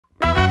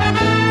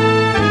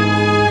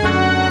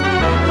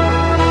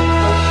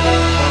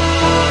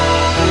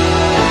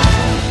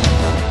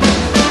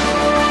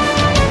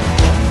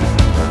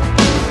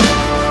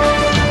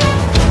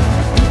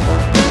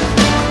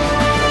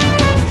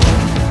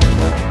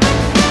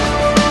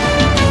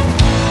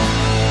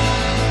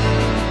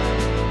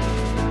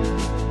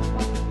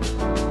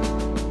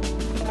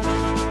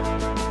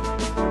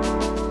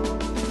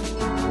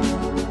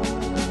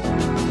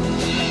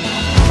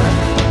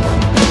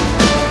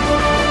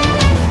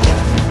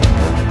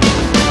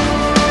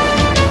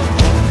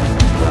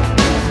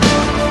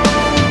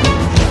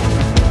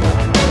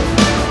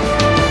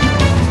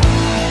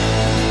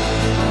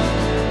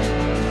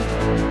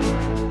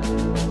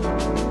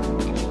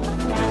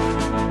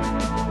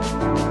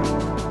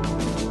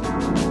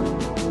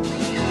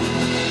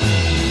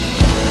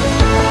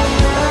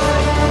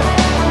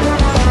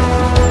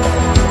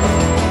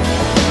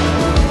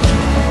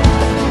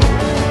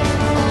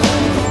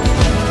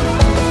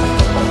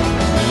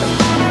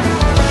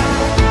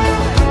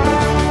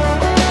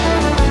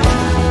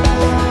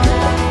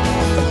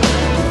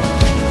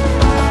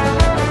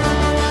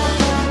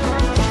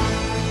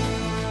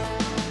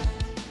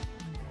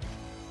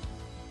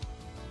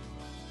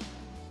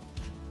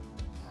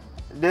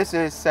This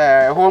is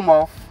a home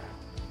of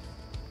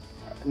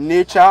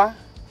nature.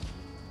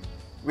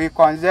 We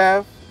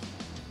conserve,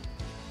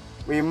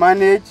 we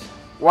manage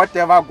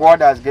whatever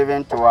God has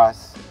given to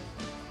us.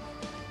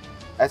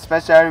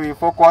 Especially we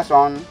focus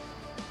on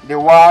the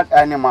wild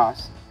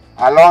animals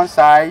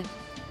alongside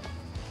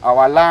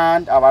our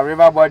land, our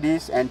river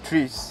bodies and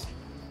trees.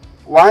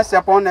 Once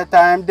upon a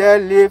time, there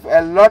lived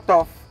a lot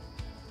of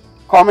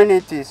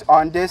communities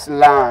on this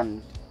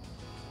land.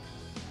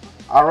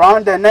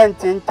 Around the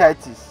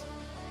 1930s,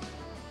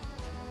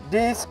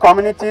 these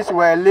communities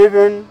were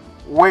living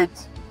with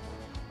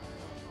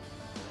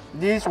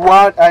these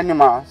wild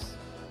animals,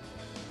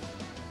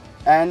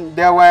 and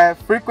there were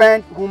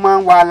frequent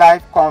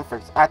human-wildlife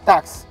conflicts,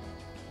 attacks,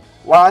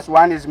 whilst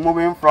one is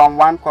moving from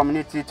one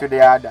community to the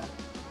other.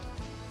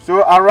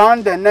 So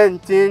around the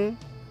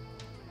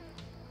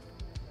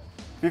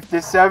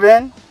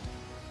 1957,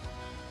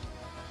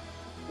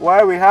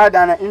 where we had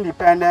an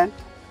independence,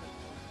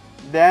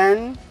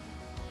 then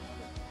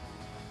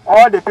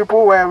all the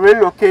people were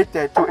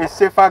relocated to a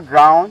safer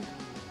ground,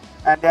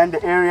 and then the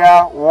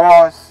area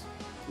was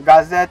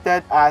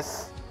gazetted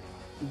as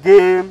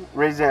game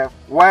reserve,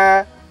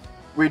 where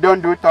we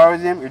don't do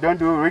tourism, we don't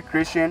do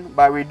recreation,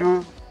 but we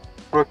do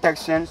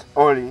protections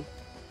only.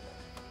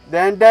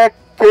 Then there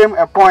came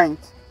a point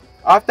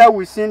after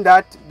we seen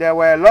that there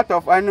were a lot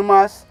of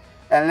animals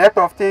and a lot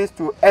of things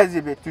to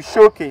exhibit, to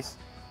showcase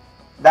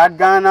that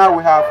Ghana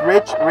we have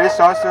rich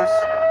resources.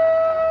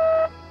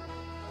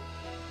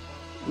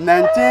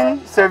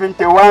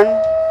 1971,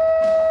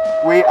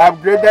 we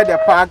upgraded the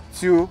park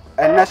to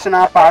a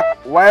national park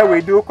where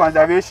we do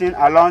conservation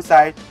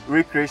alongside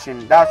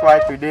recreation. That's why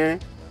today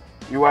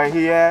you are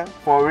here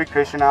for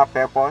recreational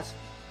purpose,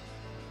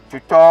 to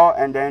tour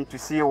and then to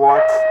see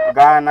what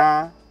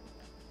Ghana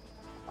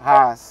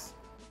has.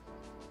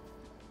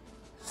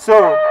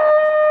 So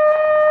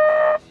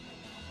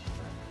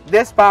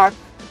this park,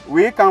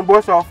 we can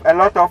boast of a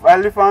lot of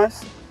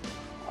elephants,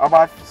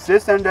 about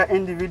 600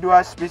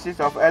 individual species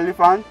of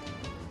elephant.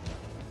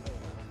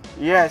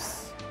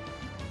 Yes,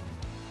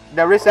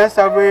 the recent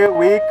survey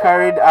we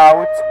carried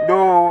out,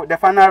 though the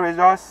final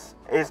results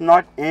is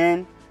not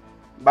in,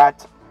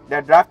 but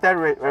the drafted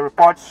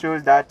report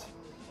shows that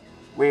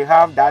we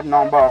have that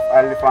number of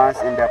elephants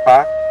in the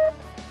park.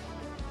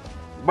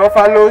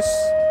 Buffaloes,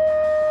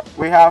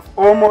 we have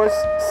almost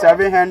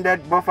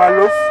 700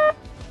 buffaloes.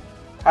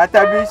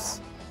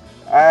 Hartebeest,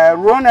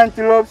 roan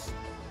antelopes,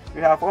 we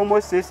have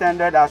almost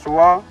 600 as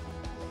well.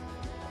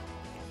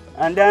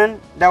 And then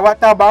the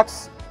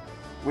waterbacks,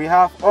 we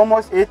have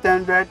almost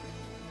 800.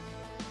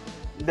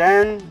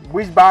 Then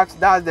bushbacks,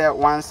 that's the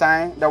one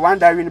sign, the one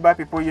that Winneba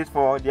people use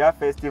for their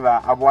festival,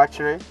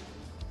 Abuachiri.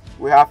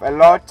 We have a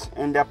lot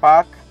in the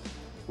park.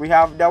 We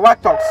have the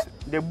warthogs,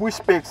 the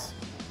bush pigs.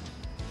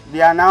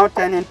 They are now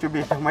turning to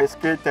be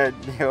domesticated.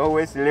 They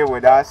always live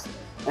with us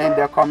in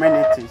the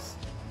communities.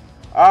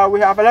 We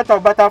have a lot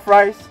of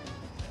butterflies,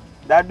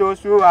 that those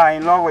who are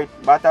in love with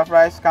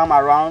butterflies come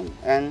around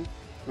and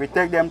we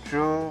take them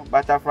through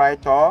butterfly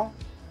tour.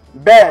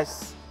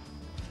 Bears,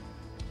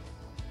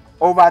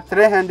 over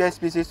 300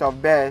 species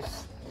of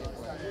bears.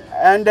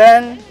 And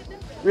then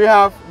we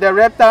have the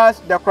reptiles,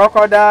 the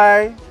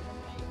crocodile,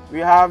 we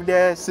have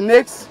the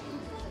snakes,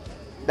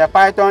 the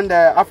python,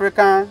 the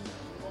African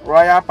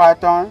royal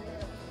python.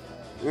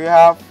 We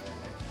have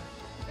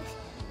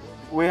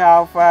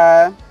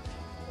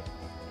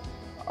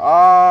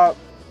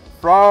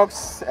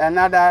frogs and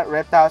other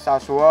reptiles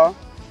as well.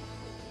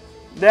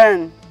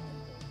 Then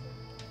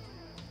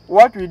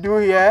what we do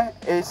here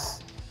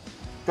is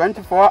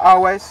 24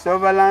 hours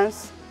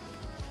surveillance.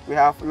 We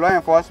have law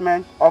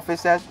enforcement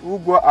officers who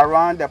go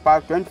around the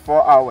park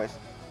 24 hours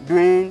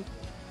doing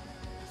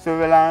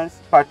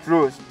surveillance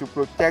patrols to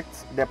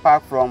protect the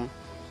park from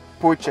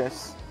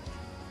poachers.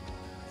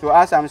 So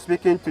as I'm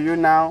speaking to you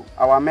now,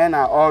 our men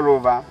are all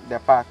over the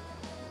park.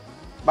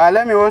 But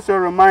let me also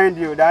remind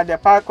you that the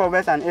park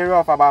covers an area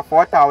of about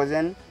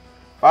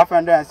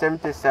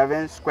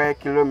 4,577 square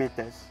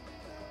kilometers.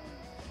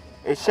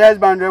 It shares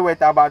boundary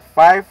with about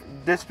 5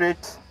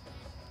 district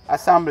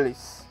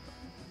assemblies.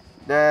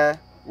 The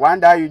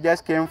one that you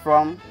just came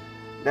from,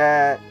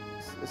 the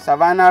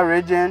Savannah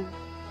region,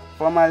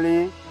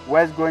 formerly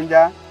West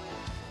Gonja.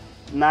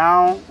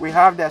 Now we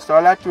have the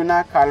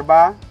Solatuna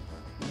Kalba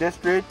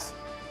district.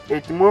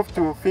 It moved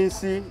to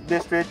Finsi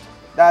district,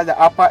 that's the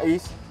Upper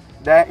East.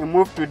 Then it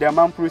moved to the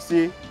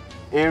Mamprusi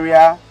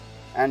area,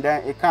 and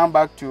then it came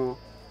back to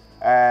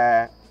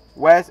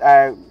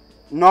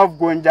North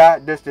Gonja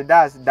district,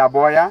 that's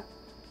Daboya.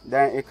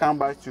 Then it came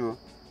back to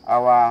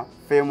our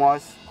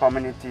famous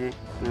community,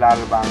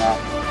 Lalbanga.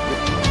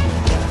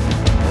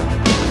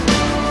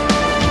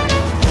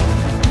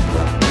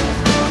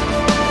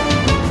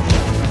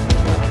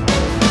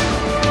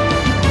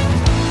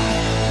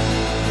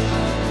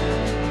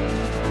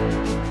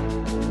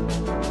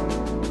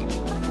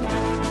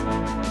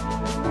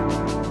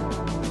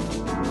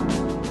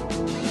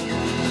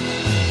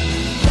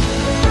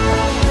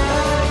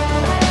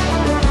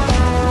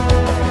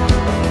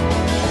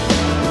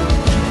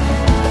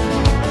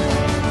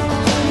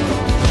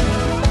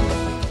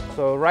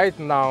 right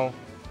now,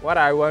 what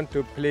I want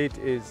to plead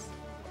is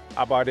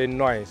about the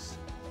noise,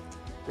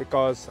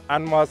 because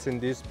animals in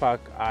this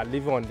park are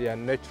living on their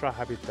natural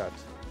habitat.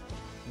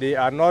 They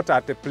are not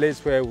at a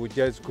place where we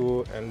just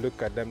go and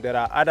look at them. There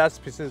are other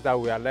species that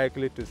we are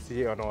likely to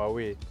see on our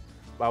way.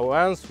 But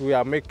once we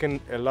are making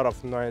a lot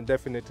of noise,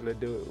 definitely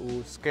they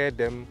will scare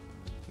them,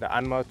 the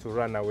animals, to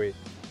run away.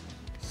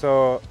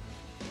 So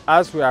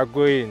as we are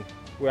going,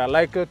 we are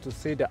likely to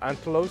see the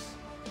antelopes.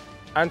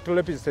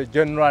 Antelope is a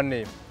general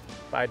name,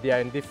 but they are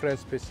in different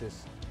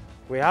species.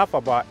 We have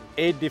about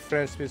 8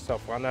 different species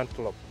of an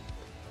antelope.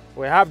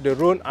 We have the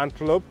roan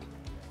antelope,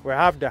 we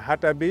have the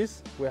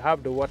hartebeest, we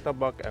have the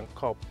waterbuck and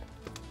cob,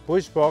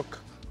 bushbuck,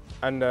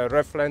 and the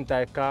Reffland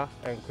duiker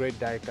and great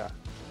duiker.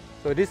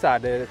 So these are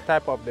the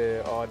type of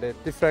the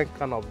different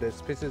kind of the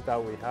species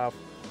that we have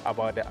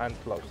about the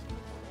antelopes.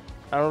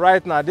 And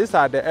right now, these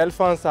are the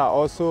elephants are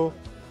also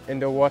in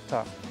the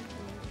water.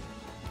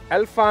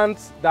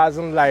 Elephants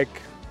doesn't like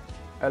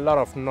a lot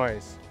of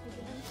noise.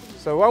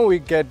 So when we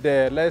get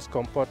there, let's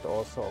comport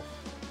ourselves,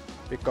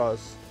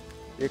 because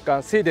you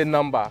can see the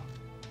number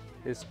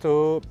is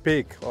too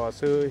big or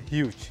so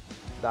huge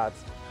that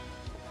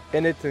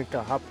anything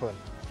can happen.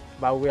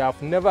 But we have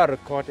never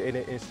recorded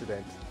any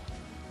incident.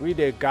 We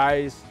the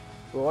guys,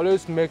 we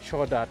always make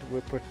sure that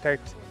we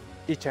protect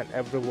each and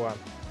every one.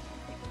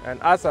 And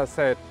as I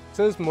said,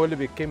 since Mole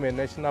became a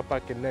national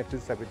park in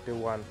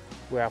 1971,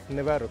 we have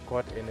never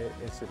recorded any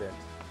incident.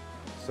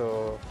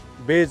 So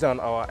based on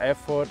our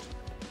effort,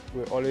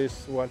 we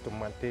always want to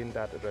maintain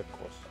that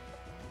record.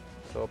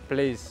 So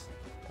please,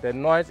 the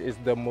noise is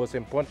the most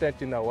important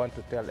thing I want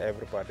to tell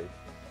everybody.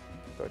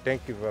 So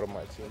thank you very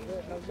much.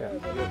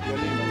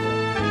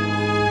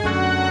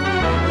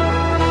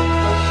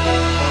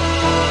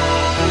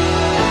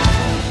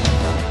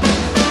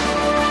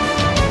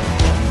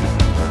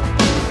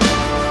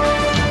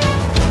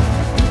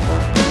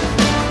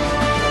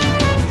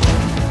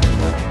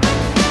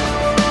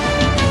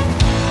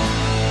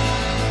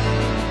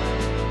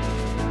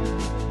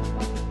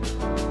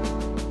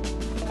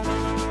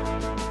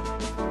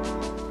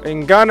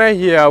 In Ghana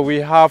here, we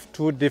have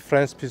 2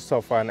 different species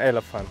of an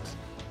elephant.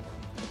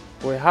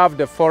 We have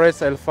the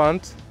forest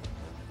elephant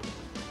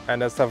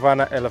and the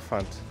savanna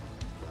elephant.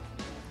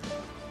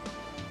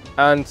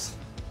 And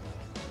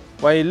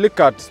when you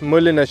look at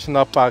Mole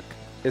National Park,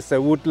 it's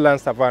a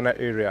woodland savanna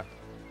area.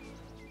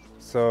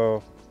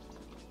 So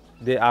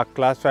they are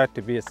classified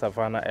to be a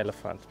savanna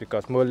elephant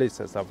because Mole is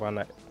a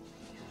savanna.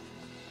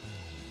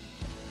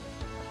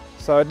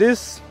 So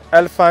this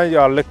elephant you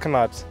are looking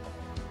at,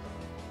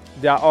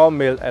 they are all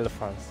male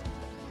elephants.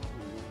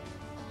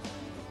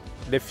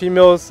 The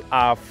females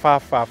are far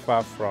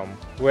from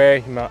where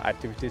human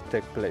activities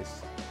take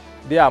place.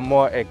 They are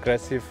more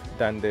aggressive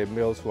than the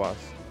males ones.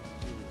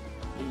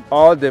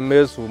 All the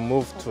males will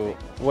move to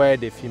where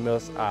the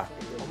females are.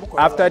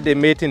 After the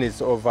mating is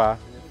over,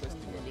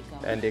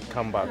 and they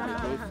come back.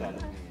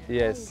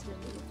 Yes.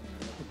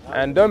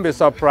 And don't be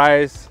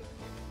surprised,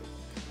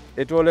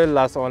 it only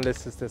lasts only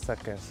 60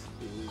 seconds.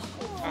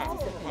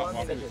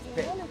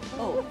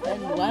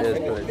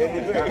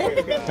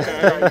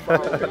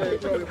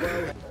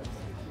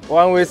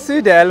 When we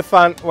see the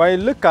elephant, when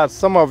you look at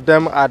some of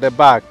them at the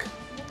back,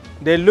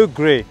 they look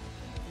gray,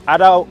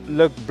 others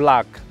look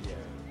black.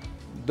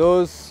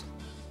 Those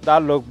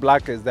that look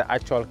black is the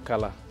actual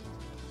color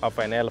of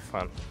an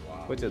elephant,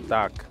 which is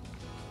dark.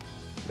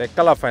 The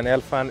color of an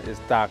elephant is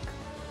dark,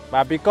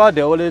 but because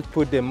they always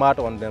put the mud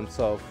on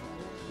themselves,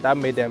 that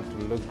made them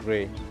to look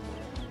gray.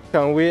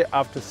 Can weigh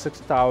up to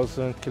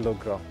 6,000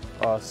 kilograms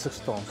or 6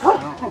 tons.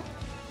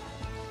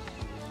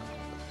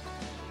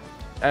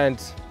 And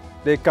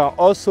they can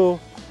also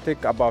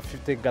take about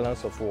 50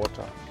 gallons of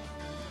water.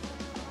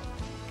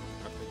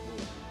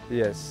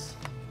 Yes.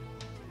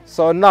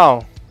 So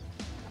now,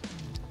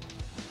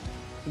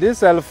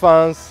 these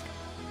elephants,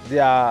 they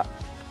are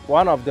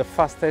one of the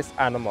fastest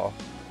animals.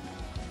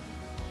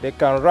 They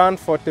can run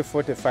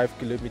 40-45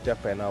 kilometers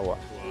per hour.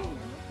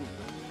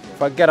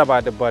 Forget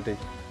about the body.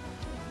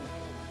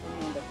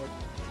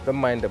 Don't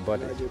mind the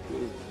body.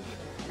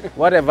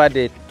 Whatever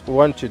they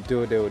want to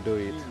do, they will do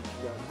it.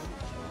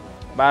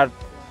 But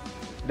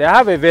they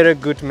have a very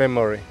good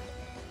memory.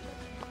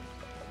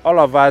 All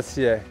of us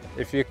here,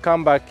 if you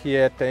come back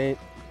here 10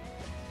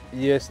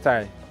 years'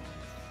 time,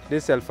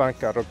 this elephant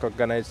can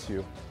recognize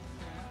you.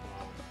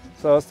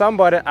 So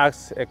somebody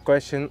asked a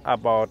question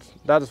about,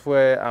 that's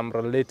where I'm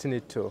relating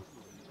it to.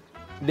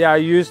 They are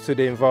used to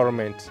the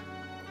environment.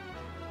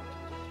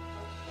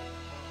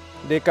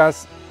 They can,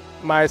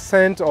 my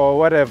scent or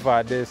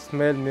whatever, they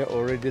smell me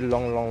already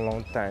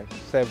long time,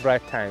 several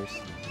times.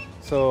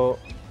 So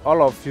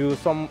all of you,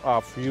 some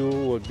of you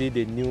will be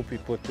the new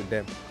people to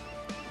them.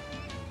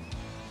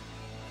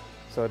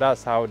 So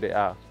that's how they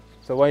are.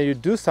 So when you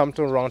do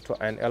something wrong to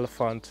an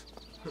elephant,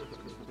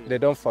 they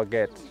don't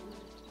forget,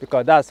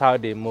 because that's how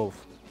they move.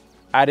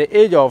 At the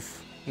age of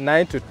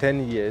 9 to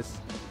 10 years,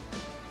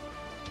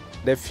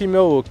 the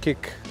female will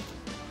kick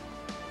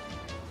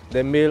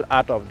the male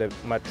out of the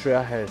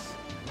mature herds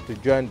to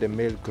join the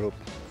male group.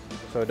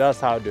 So that's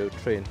how they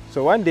train.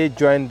 So when they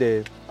join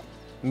the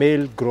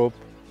male group,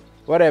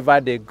 wherever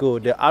they go,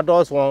 the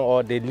adults one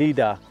or the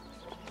leader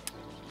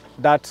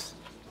that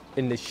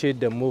initiate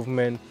the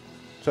movement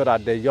so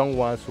that the young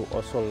ones will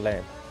also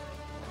learn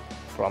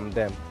from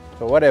them.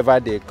 So wherever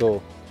they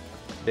go,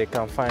 they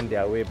can find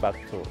their way back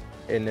to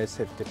any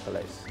safety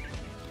place.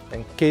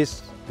 In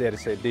case there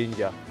is a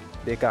danger,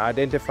 they can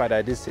identify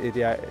that this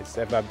area has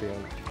ever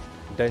been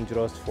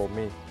dangerous for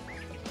me.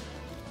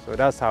 So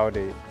that's how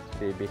they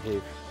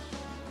behave.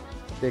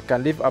 They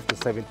can live up to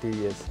 70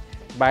 years.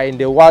 But in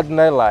the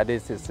wilderness like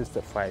this, it's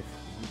 65.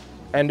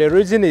 And the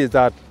reason is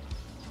that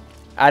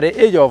at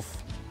the age of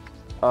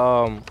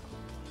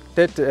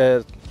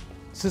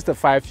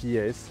 65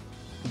 years,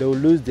 they will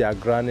lose their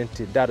grinding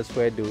teeth. That is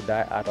where they will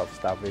die out of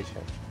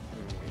starvation.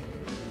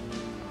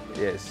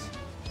 Yes.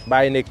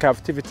 But in the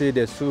captivity,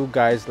 the two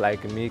guys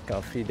like me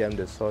can feed them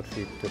the salt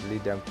feed to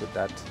lead them to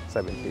that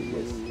 70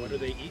 years. What do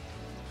they eat?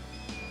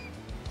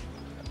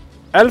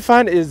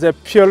 Elephant is a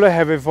purely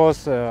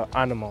herbivorous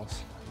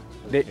animals.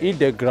 They eat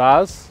the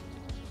grass,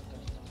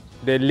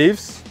 the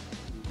leaves,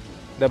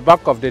 the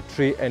bark of the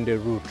tree, and the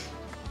root.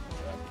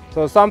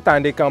 So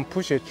sometimes they can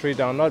push a tree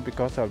down, not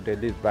because of the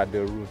leaves, but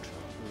the root.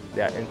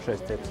 They are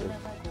interested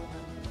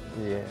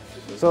in. Yeah.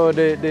 So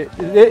they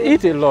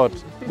eat a lot.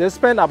 They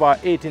spend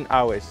about 18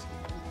 hours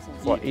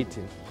for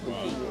eating.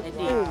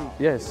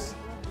 Yes,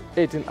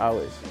 18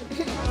 hours.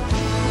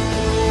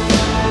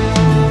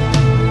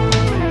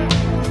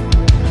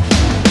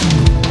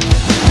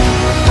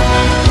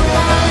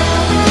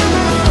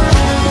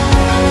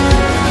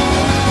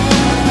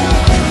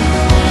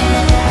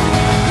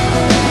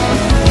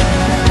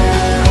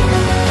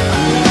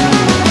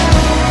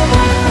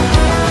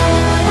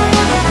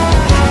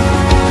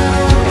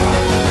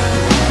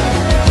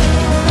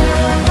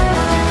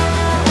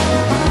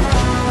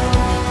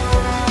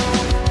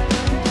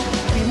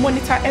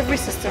 Monitor every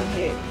system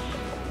here.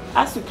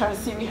 As you can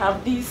see, we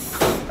have these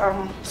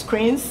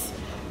screens.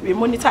 We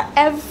monitor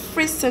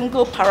every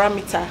single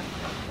parameter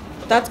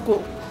that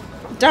go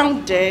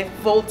down there: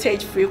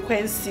 voltage,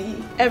 frequency,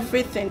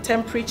 everything,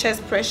 temperatures,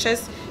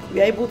 pressures.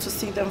 We are able to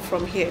see them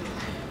from here.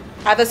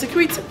 At the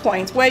security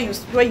point where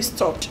you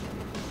stopped,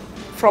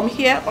 from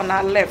here on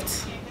our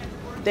left,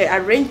 the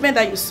arrangement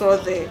that you saw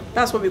there,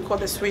 that's what we call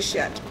the switch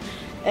yard.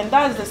 And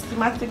that is the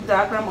schematic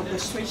diagram of the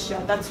switch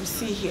yard that you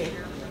see here.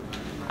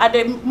 At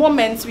the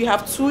moment, we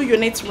have two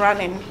units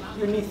running,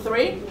 Unit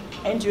 3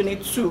 and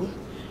Unit 2.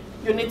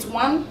 Unit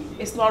 1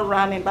 is not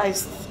running, but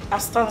it's a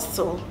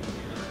standstill.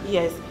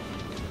 Yes.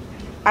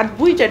 At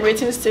Bui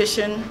Generating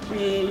Station,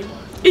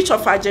 each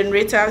of our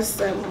generators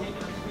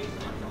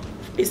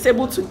is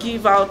able to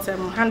give out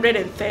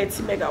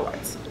 130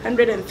 megawatts,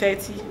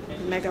 130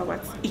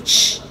 megawatts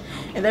each.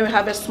 And then we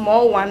have a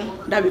small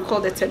one that we call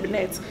the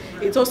turbinette.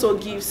 It also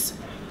gives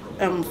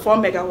 4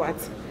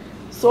 megawatts.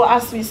 So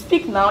as we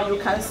speak now, you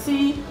can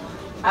see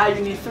our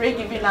Unit 3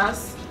 giving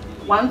us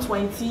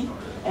 120,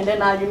 and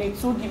then our Unit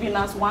 2 giving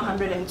us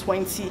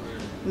 120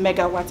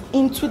 megawatts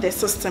into the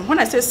system. When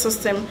I say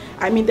system,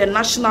 I mean the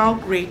national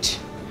grid.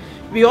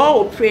 We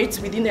all operate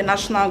within the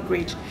national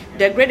grid.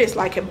 The grid is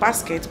like a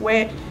basket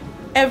where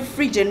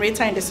every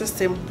generator in the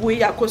system,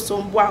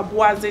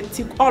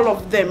 all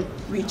of them,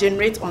 we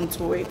generate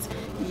onto it.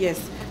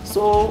 Yes.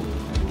 So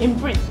in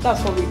brief,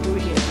 that's what we do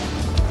here.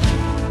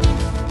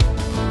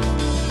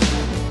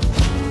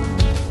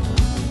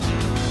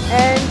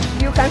 And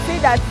you can see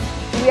that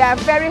we are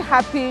very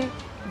happy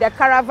the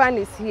Caravan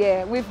is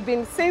here. We've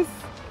been, since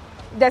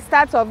the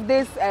start of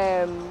this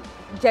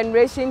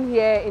generation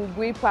here in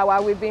Bui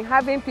Power, we've been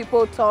having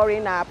people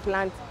touring our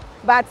plant.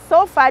 But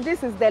so far,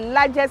 this is the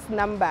largest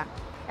number.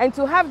 And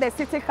to have the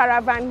city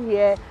Caravan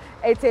here,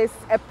 it is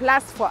a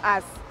plus for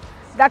us.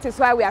 That is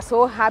why we are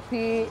so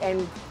happy.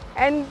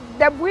 And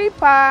the Bui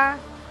Power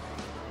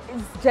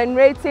is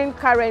generating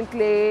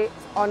currently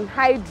on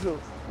hydro.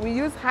 We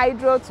use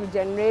hydro to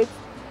generate.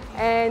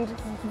 And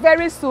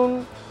very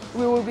soon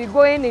we will be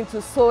going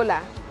into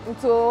solar.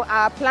 So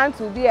our plant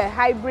will be a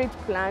hybrid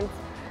plant.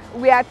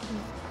 We are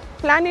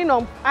planning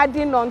on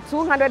adding on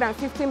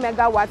 250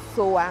 megawatts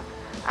solar.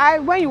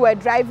 When you were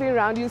driving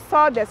around, you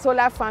saw the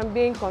solar farm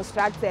being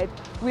constructed.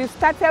 We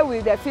started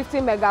with the 50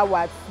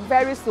 megawatts.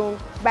 Very soon,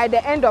 by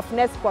the end of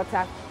next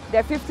quarter,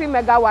 the 50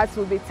 megawatts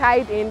will be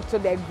tied into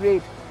the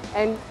grid.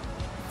 And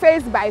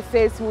phase by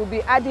phase, we'll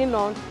be adding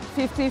on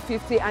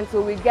 50-50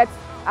 until we get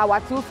our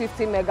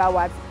 250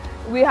 megawatts.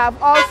 We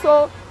have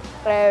also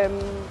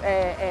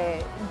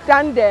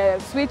done the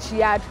switch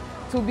yard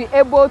to be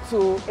able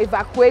to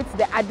evacuate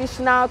the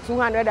additional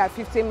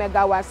 250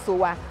 megawatts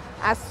solar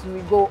as we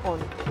go on.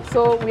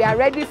 So we are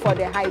ready for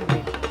the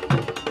hybrid.